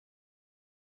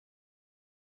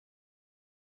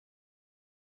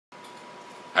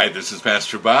Hi, this is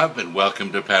Pastor Bob, and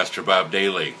welcome to Pastor Bob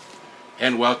Daily,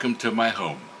 and welcome to my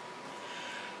home.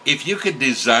 If you could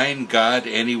design God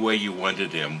any way you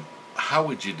wanted him, how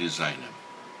would you design him?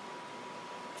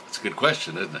 That's a good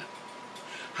question, isn't it?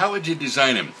 How would you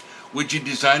design him? Would you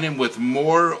design him with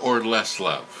more or less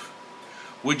love?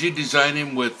 Would you design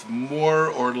him with more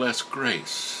or less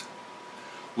grace?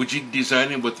 Would you design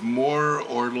him with more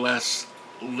or less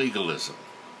legalism?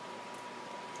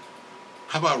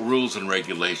 How about rules and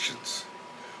regulations?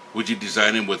 Would you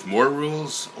design him with more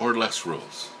rules or less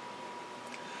rules?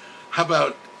 How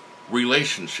about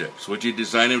relationships? Would you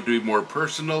design him to be more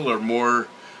personal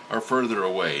or further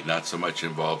away, not so much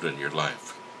involved in your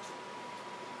life?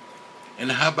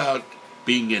 And how about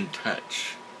being in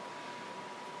touch?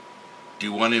 Do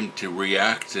you want him to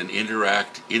react and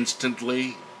interact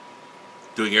instantly,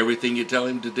 doing everything you tell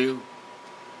him to do?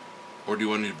 Or do you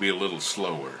want him to be a little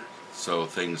slower, so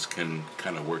things can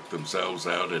kind of work themselves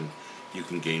out and you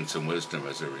can gain some wisdom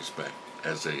as a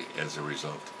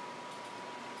result?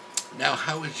 Now,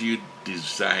 how would you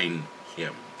design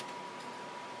him?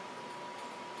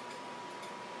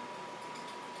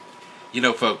 You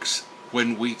know, folks,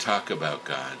 when we talk about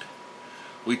God,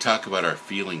 we talk about our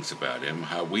feelings about him,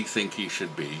 how we think he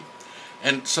should be.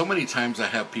 And so many times I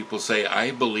have people say,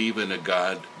 I believe in a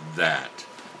God that,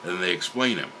 and they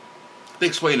explain him. They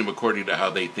explain him according to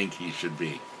how they think he should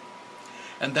be.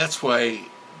 And that's why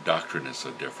doctrine is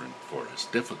so difficult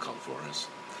for us.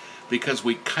 Because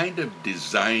we kind of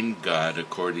design God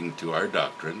according to our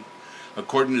doctrine,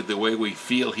 according to the way we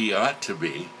feel he ought to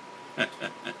be,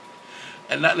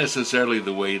 and not necessarily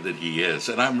the way that he is.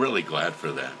 And I'm really glad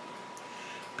for that.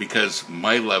 Because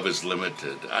my love is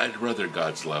limited. I'd rather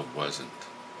God's love wasn't.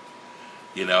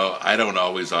 You know, I don't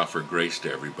always offer grace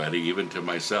to everybody, even to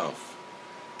myself.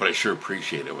 But I sure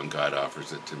appreciate it when God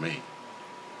offers it to me.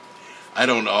 I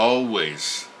don't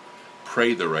always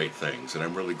pray the right things, and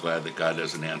I'm really glad that God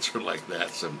doesn't answer like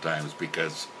that sometimes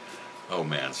because, oh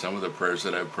man, some of the prayers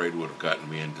that I've prayed would have gotten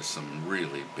me into some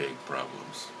really big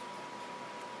problems.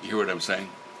 You hear what I'm saying?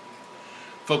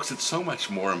 Folks, it's so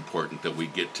much more important that we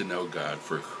get to know God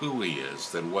for who he is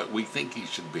than what we think he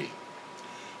should be.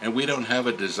 And we don't have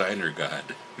a designer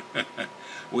God.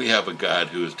 We have a God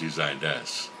who has designed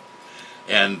us.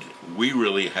 And we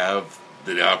really have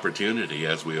the opportunity,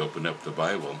 as we open up the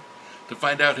Bible, to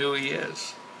find out who he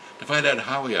is, to find out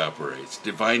how he operates,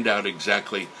 to find out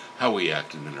exactly how we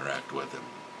act and interact with him.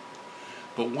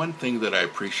 But one thing that I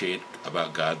appreciate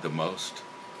about God the most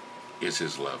is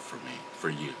his love for me,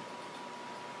 for you.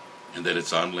 And that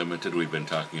it's unlimited. We've been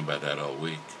talking about that all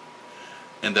week.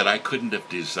 And that I couldn't have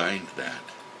designed that.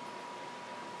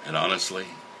 And honestly,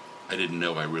 I didn't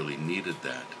know I really needed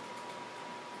that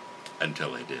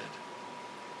until I did.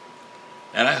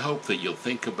 And I hope that you'll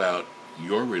think about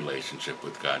your relationship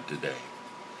with God today.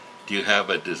 Do you have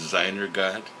a designer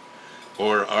God?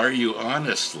 Or are you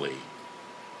honestly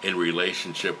in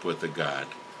relationship with a God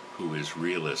who is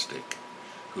realistic,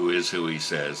 who is who he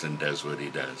says and does what he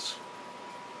does?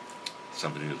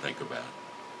 Something to think about.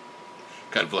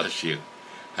 God bless you.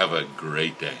 Have a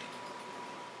great day.